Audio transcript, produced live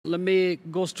let me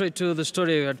go straight to the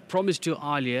story I had promised you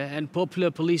earlier. And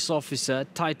popular police officer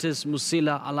Titus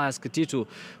Musila, alias Katitu,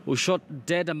 who shot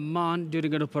dead a man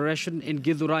during an operation in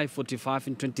Githurai 45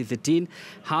 in 2013,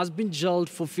 has been jailed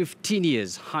for 15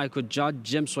 years. High Court Judge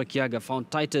James Wakiaga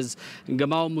found Titus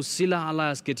Ngamau Musila,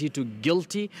 alias Katitu,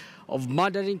 guilty of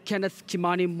murdering Kenneth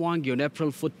Kimani Mwangi on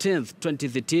April 14th,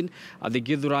 2013 at the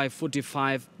Githurai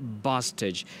 45 bus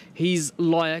stage. His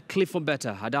lawyer,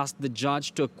 Ombeta, had asked the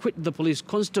judge to acquit the police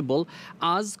constable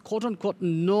as, quote-unquote,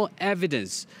 no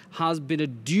evidence has been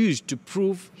adduced to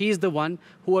prove he is the one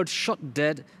who had shot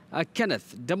dead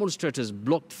Kenneth. Demonstrators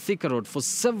blocked Thika Road for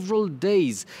several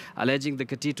days, alleging the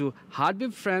Katitu had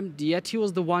been framed, yet he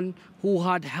was the one who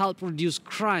had helped reduce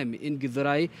crime in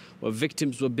Githurai, where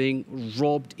victims were being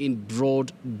robbed in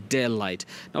broad daylight.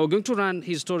 Now, we're going to run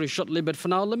his story shortly, but for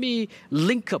now, let me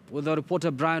link up with our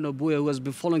reporter Brian Obuya, who has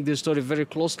been following this story very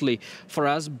closely for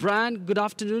us. Brian, good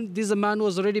afternoon. This is a man who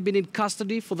has already been in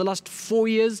custody for the last 4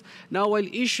 years. Now, while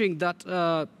issuing that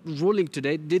ruling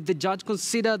today, did the judge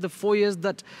consider the 4 years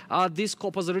that this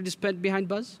cop has already spent behind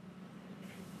bars?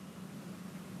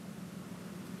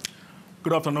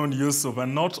 Good afternoon, Yusuf.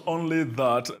 And not only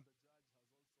that,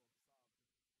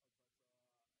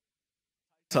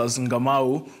 Titus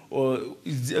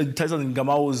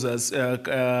Ngamau's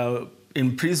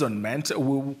imprisonment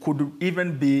could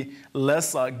even be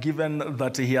lesser, given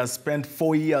that he has spent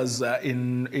 4 years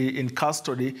in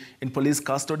custody, in police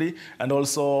custody, and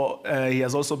also he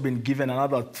has also been given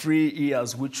another 3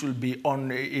 years, which will be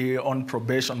on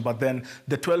probation. But then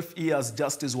the 12 years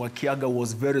Justice Wakiaga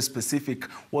was very specific,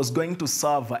 was going to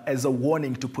serve as a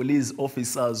warning to police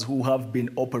officers who have been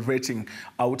operating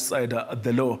outside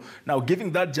the law. Now,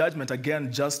 giving that judgment,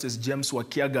 again, Justice James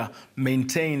Wakiaga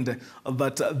maintained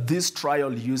that this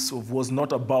trial, Yusuf, was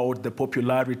not about the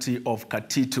popularity of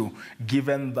Katitu,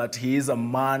 given that he is a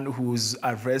man whose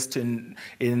arrest in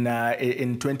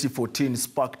 2014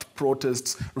 sparked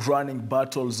protests, running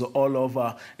battles all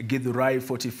over Githurai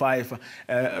 45,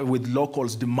 with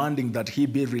locals demanding that he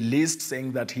be released,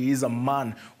 saying that he is a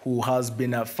man who has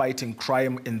been fighting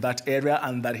crime in that area,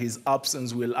 and that his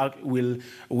absence will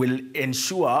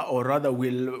ensure, or rather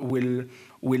will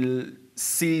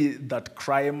see that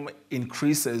crime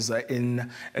increases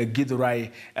in Githurai.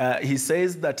 He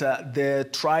says that the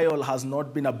trial has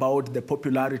not been about the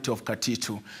popularity of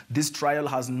Katitu. This trial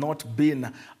has not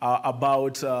been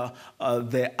about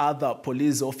the other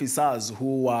police officers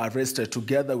who were arrested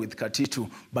together with Katitu,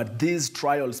 but this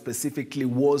trial specifically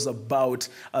was about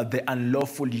the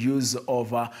unlawful use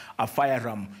of a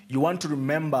firearm. You want to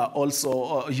remember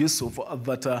also, Yusuf,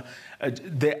 that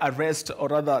the arrest, or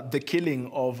rather the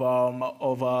killing of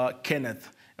Kenneth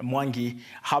Mwangi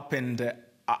happened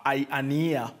a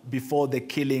year before the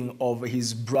killing of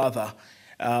his brother,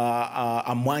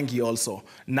 Mwangi also.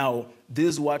 Now, this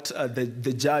is what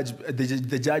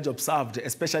the judge observed,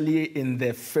 especially in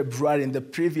the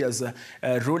previous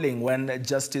ruling, when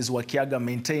Justice Wakiaga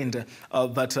maintained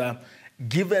that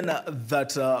given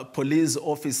that police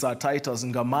officer Titus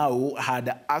Ngamau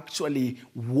had actually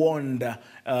warned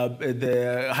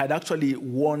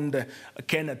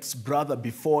Kenneth's brother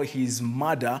before his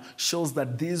murder, shows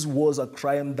that this was a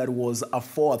crime that was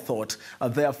aforethought.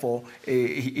 Therefore,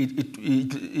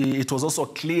 it was also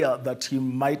clear that he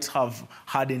might have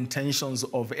had intentions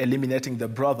of eliminating the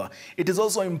brother. It is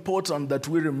also important that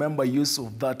we remember,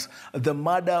 Yusuf, that the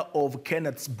murder of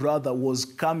Kenneth's brother was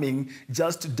coming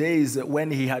just days when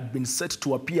he had been set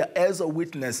to appear as a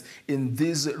witness in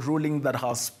this ruling that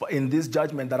has, in this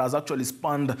judgment that has actually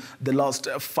spanned the last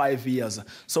 5 years.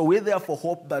 So we therefore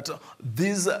hope that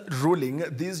this ruling,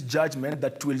 this judgment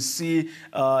that will see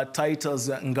Titus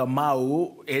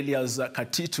Ngamau, alias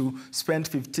Katitu, spent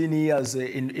 15 years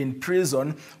in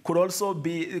prison, could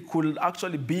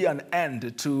actually be an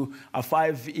end to a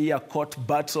 5-year court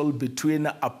battle between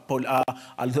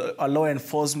a law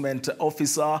enforcement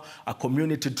officer, a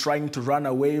community trying to run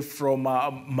away from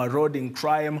marauding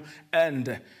crime,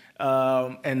 and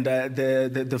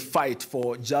the fight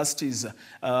for justice,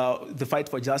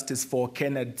 for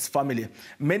Kenneth's family.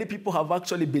 Many people have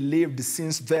actually believed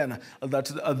since then that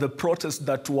the protests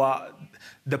that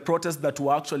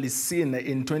were actually seen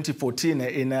in 2014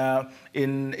 in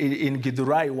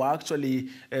Githurai were actually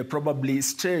probably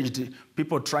staged.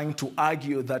 People trying to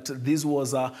argue that this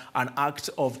was an act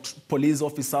of police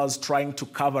officers trying to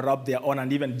cover up their own,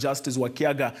 and even Justice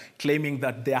Wakiaga claiming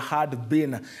that there had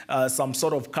been some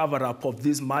sort of cover-up of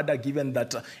this murder, given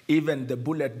that even the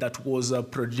bullet that was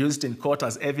produced in court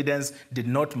as evidence did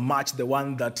not match the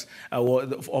one that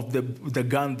of the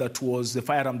gun that was, the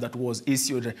firearm that was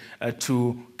issued to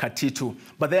to Katitu.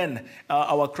 But then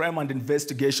our crime and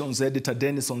investigations editor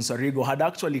Dennis Onsarigo had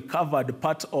actually covered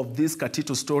part of this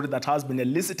Katitu story that has been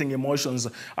eliciting emotions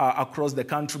across the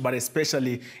country, but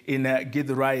especially in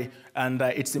Githurai. And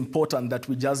it's important that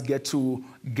we just get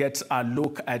a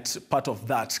look at part of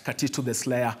that, Katitu the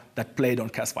Slayer, that played on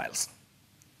Case Files.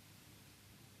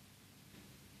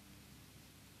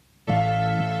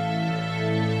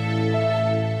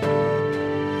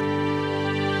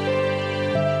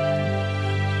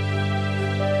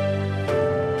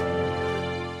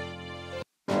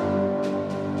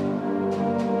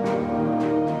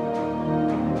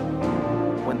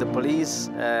 Police,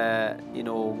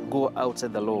 go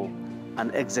outside the law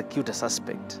and execute a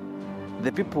suspect,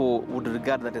 the people would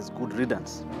regard that as good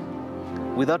riddance,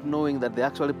 without knowing that they're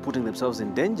actually putting themselves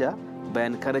in danger by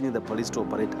encouraging the police to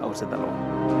operate outside the law.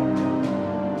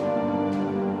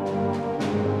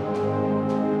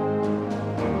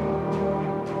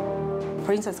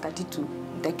 For instance, Katitu,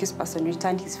 the accused person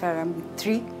returned his firearm with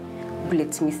 3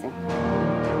 bullets missing.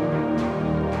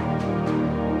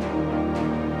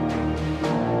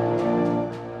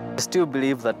 I still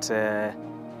believe that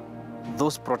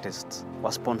those protests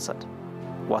were sponsored,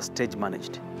 were stage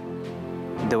managed.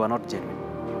 They were not genuine.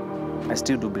 I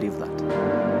still do believe that.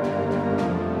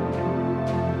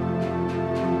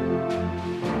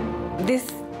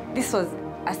 This was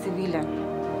a civilian,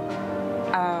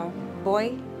 a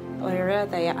boy, or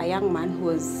rather a young man who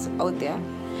was out there,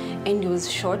 and he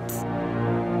was shot.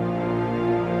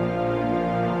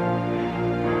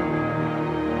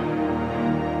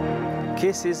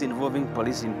 Cases involving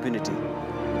police impunity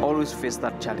always face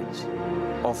that challenge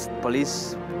of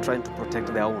police trying to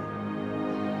protect their own.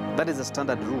 That is a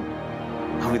standard rule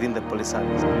within the police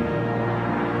service.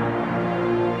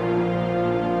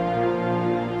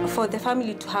 For the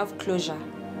family to have closure,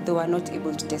 they were not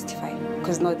able to testify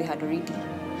because now they had already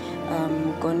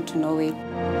gone to Norway.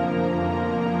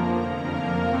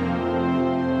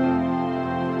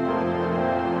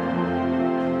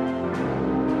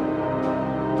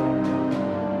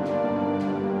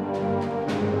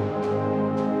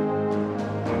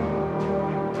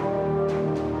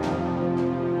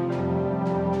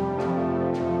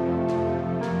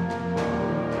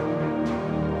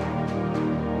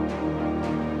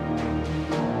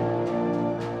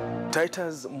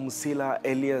 Titus Musila,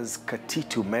 alias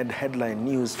Katitu, made headline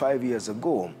news 5 years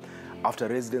ago after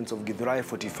residents of Githurai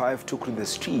 45 took to the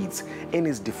streets in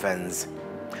his defense.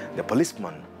 The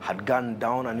policeman had gunned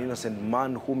down an innocent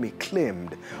man whom he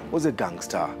claimed was a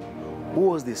gangster. Who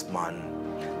was this man?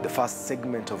 The first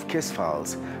segment of Case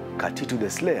Files, Katitu the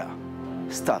Slayer,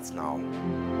 starts now.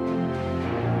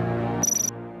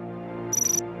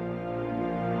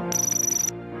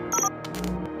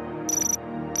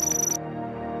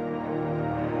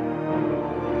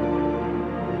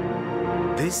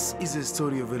 This is a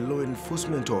story of a law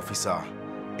enforcement officer,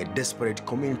 a desperate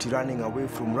community running away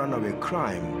from runaway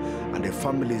crime, and a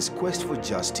family's quest for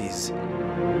justice.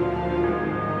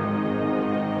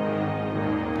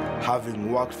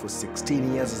 Having worked for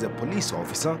 16 years as a police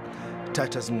officer,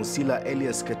 Titus Musila,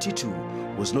 alias Katitu,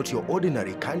 was not your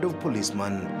ordinary kind of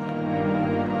policeman.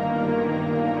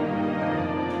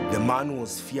 The man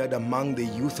was feared among the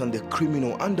youth and the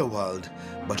criminal underworld,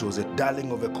 but was a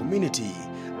darling of a community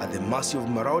at the mercy of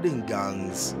marauding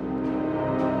gangs.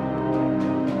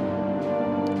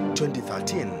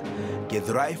 2013,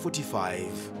 Githurai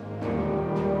 45.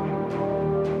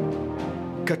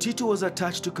 Katitu was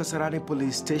attached to Kasarani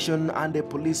police station and a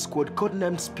police squad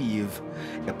codenamed Spiv,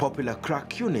 a popular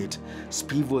crack unit.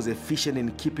 Spiv was efficient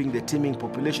in keeping the teeming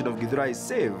population of Githurai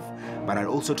safe, but had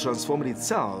also transformed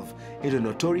itself into a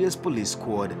notorious police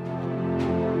squad.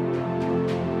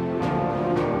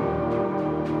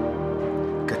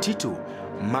 Katitu,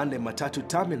 manned a matatu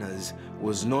terminus,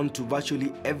 was known to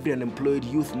virtually every unemployed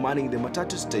youth manning the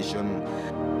matatu station.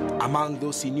 Among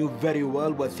those he knew very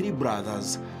well were 3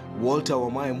 brothers, Walter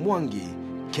Mwangi,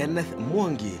 Kenneth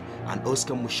Mwangi, and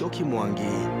Oscar Mushoki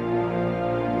Mwangi.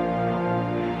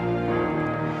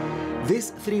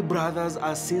 These 3 brothers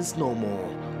are since no more,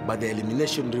 but the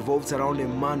elimination revolves around a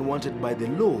man wanted by the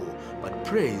law, but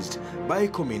praised by a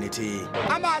community.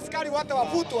 Ama askari wote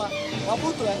wavutwa,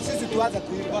 sisi tuanze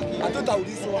kuiba,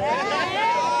 hatutaulizwa.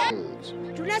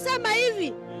 Tunasema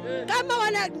hivi, kama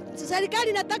serikali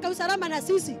inataka usalama na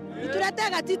sisi, ituletee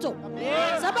Katitu.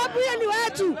 Sababu hiyo ni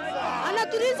wetu,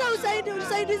 anatuliza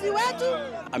usaidizi wetu.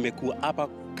 Amekuwa hapa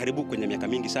karibu kwenye miaka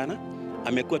mingi sana.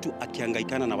 Amekuwa tu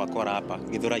akihangaikana na wakora hapa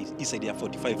Githurai east side ya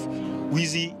 45.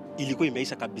 Wizi ilikuwa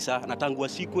imeisha kabisa, na tangu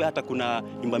siku hata kuna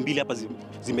nyumba mbili hapa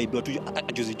zimeibiwa tu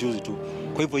juzi tu.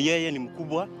 Kwa hivyo yeye ni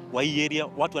mkubwa wa hii area,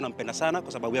 watu wanampenda sana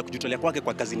kwa sababu ya kujitolea kwake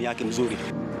kwa kazini yake mzuri.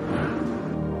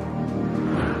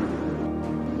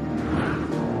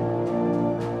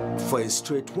 For a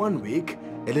straight 1 week,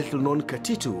 a little-known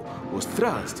Katitu was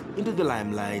thrust into the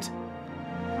limelight.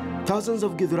 Thousands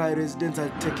of Githurai residents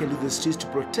had taken to the streets to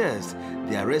protest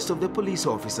the arrest of the police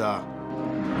officer.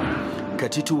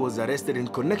 Katitu was arrested in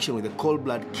connection with the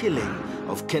cold-blood killing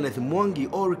of Kenneth Mwangi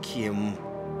or Kim.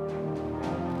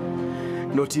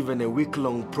 Not even a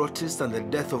week-long protest and the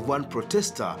death of one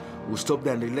protester would stop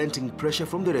the unrelenting pressure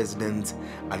from the residents.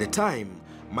 At the time,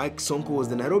 Mike Sonko was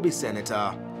the Nairobi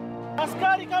senator.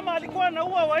 Askari kama alikuwa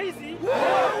anaua waizi,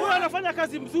 huyo anafanya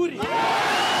kazi mzuri.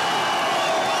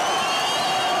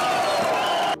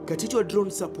 Katitu had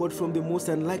drawn support from the most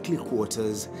unlikely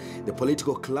quarters. The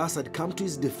political class had come to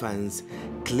his defense,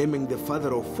 claiming the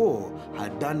father of four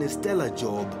had done a stellar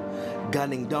job,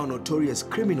 gunning down notorious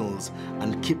criminals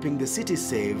and keeping the city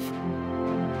safe.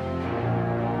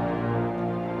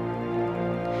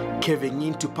 Caving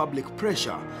into public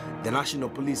pressure, the National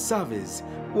Police Service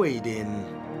weighed in.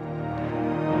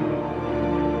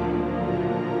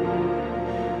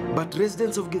 But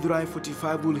residents of Githurai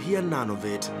 45 will hear none of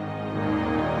it.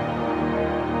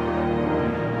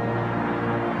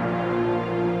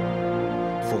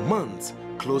 For months,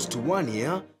 close to 1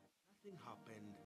 year,